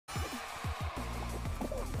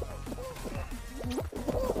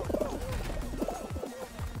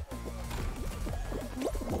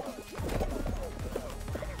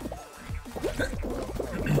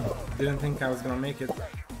Didn't think I was gonna make it.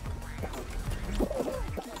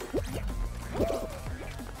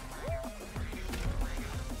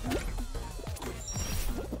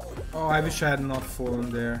 Oh, I wish I had not fallen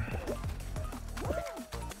there.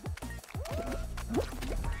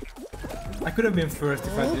 I could have been first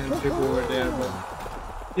if I didn't trip over there, but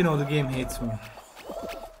you know, the game hates me.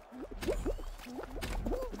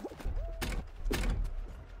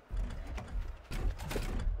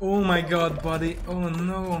 Oh my god, buddy. Oh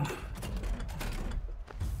no.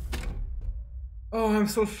 Oh, I'm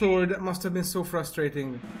so sorry. That must have been so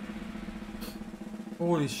frustrating.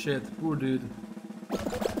 Holy shit. Poor dude.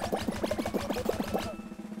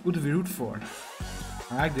 Who do we root for?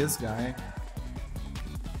 I like this guy.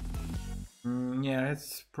 Yeah,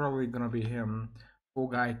 it's probably gonna be him. Oh,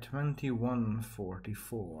 guy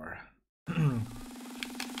 2144.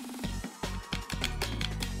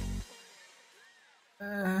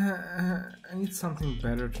 I need something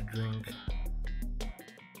better to drink.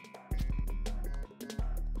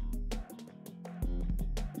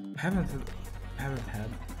 Haven't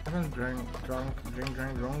drank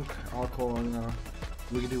alcohol in a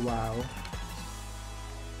really while.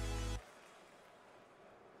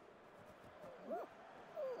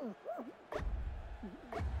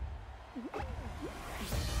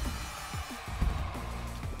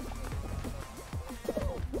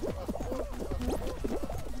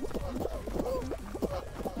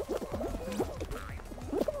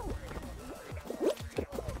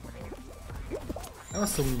 That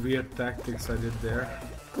was some weird tactics I did there.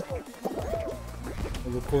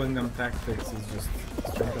 Although calling them tactics is just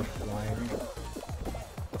straight up lying.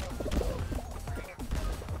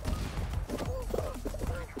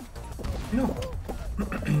 No.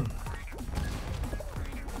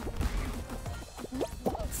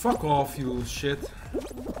 Fuck off, you shit.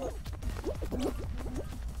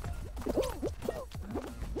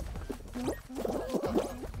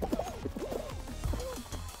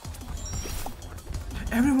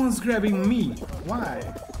 Everyone's grabbing me. Why?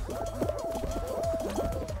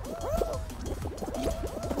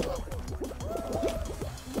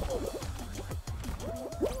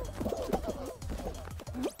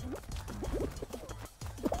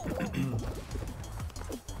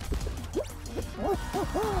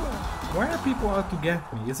 Why are people out to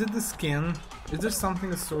get me? Is it the skin? Is there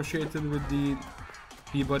something associated with the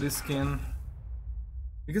P-body skin?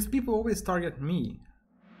 Because people always target me.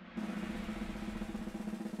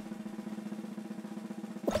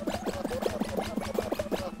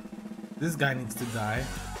 This guy needs to die.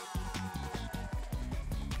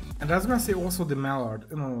 And I was gonna say also the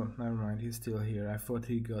Mallard. No, never mind, he's still here. I thought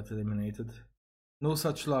he got eliminated. No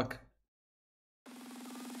such luck.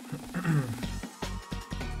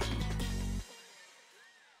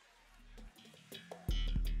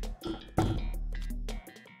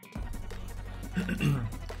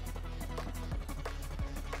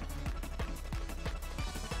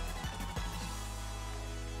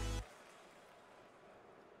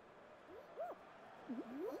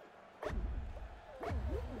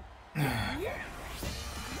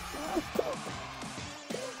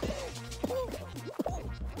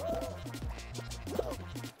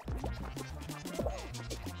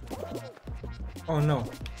 Oh no.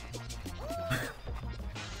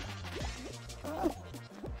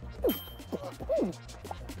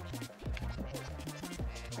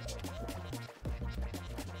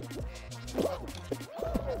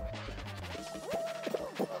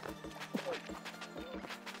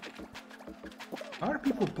 Are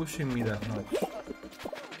people pushing me that much?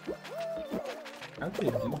 How do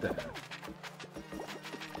they do that?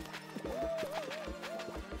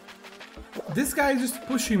 This guy is just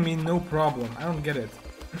pushing me, no problem. I don't get it.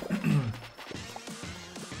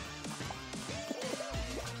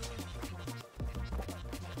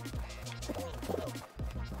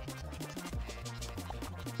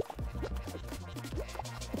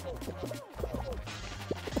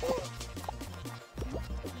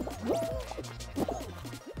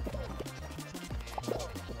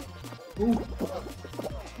 Ooh.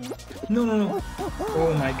 No, no, no.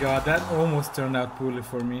 Oh my god, that almost turned out poorly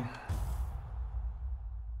for me.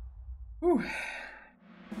 Whew.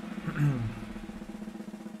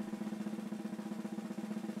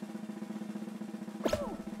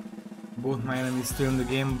 Both my enemies still in the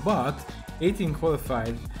game, but 18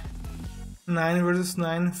 qualified. 9 versus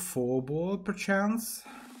 9, 4 ball perchance.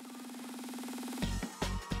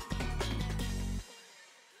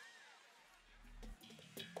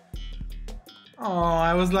 Oh,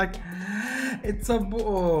 I was like, it's a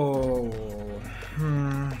ball.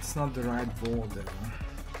 It's not the right ball though.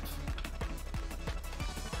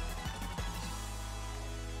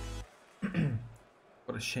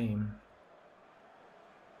 What a shame.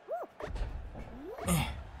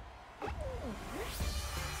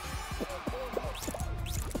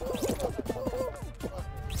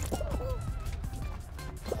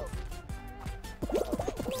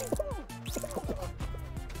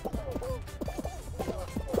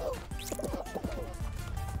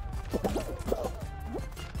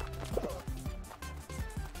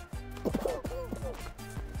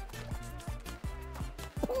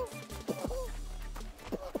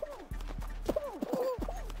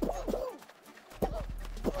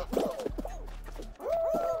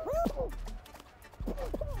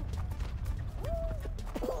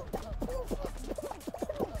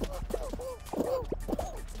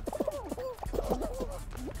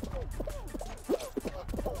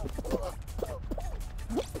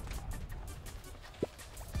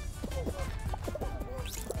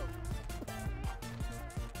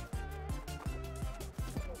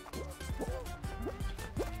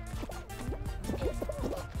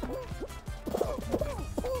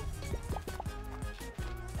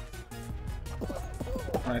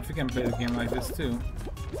 Alright, we can play the game like this too.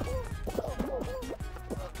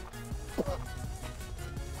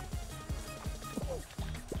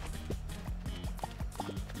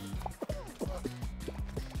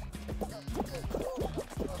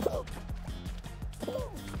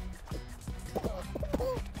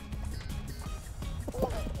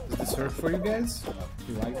 Does this work for you guys?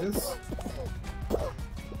 You like this?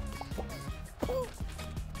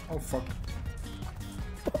 Oh fuck.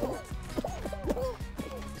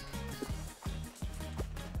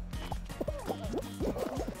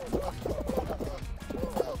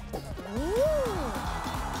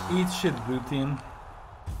 Eat shit, blue team.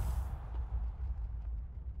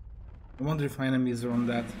 I wonder if my enemies are on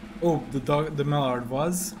that. Oh, the Mallard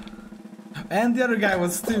was. And the other guy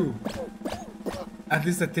was too. At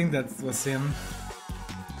least I think that was him.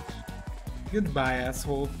 Goodbye,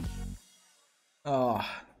 asshole. Oh,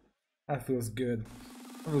 that feels good.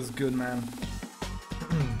 That was good, man.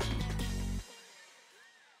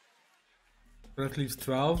 That leaves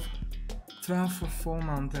 12. 12 for 4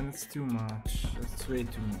 mountain, it's too much. That's way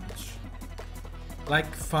too much.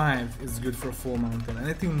 Like 5 is good for 4 mountain.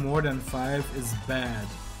 Anything more than 5 is bad.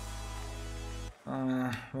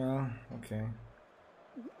 Well, okay.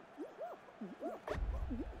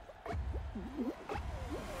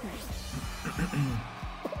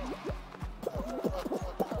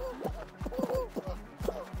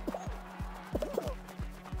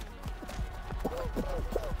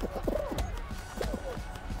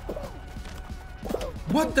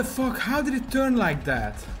 What the fuck? How did it turn like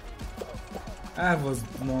that? That was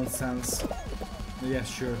nonsense. Yeah,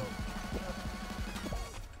 sure.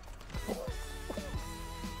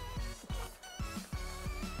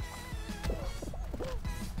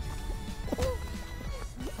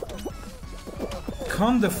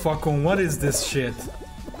 Come the fuck on, what is this shit?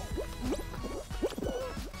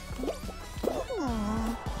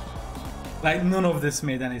 Like, none of this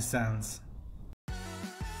made any sense.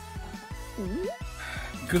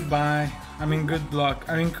 Goodbye. I mean, good luck.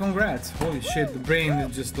 I mean, congrats. Holy shit, the brain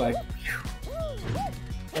is just like...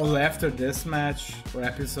 All after this match or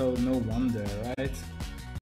episode, no wonder, right?